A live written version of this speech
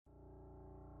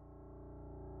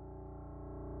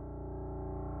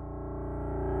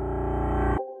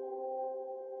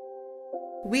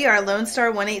We are Lone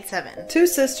Star 187. Two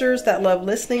sisters that love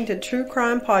listening to true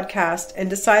crime podcasts and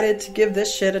decided to give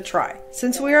this shit a try.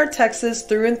 Since we are Texas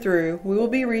through and through, we will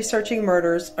be researching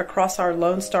murders across our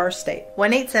Lone Star state.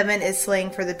 187 is slang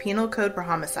for the penal code for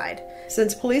homicide.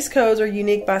 Since police codes are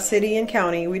unique by city and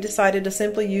county, we decided to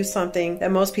simply use something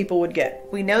that most people would get.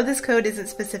 We know this code isn't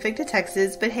specific to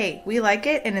Texas, but hey, we like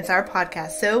it and it's our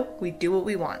podcast, so we do what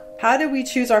we want. How did we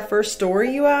choose our first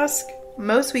story, you ask?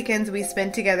 Most weekends we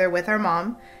spend together with our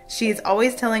mom. She is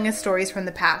always telling us stories from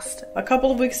the past. A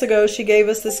couple of weeks ago, she gave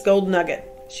us this gold nugget.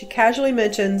 She casually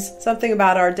mentions something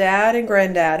about our dad and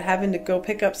granddad having to go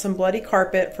pick up some bloody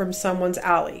carpet from someone's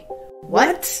alley.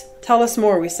 What? Tell us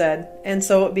more, we said, and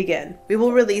so it began. We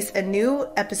will release a new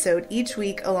episode each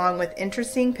week along with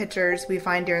interesting pictures we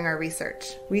find during our research.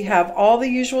 We have all the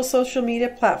usual social media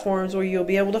platforms where you'll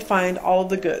be able to find all of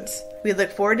the goods. We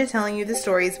look forward to telling you the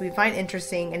stories we find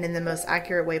interesting and in the most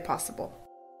accurate way possible.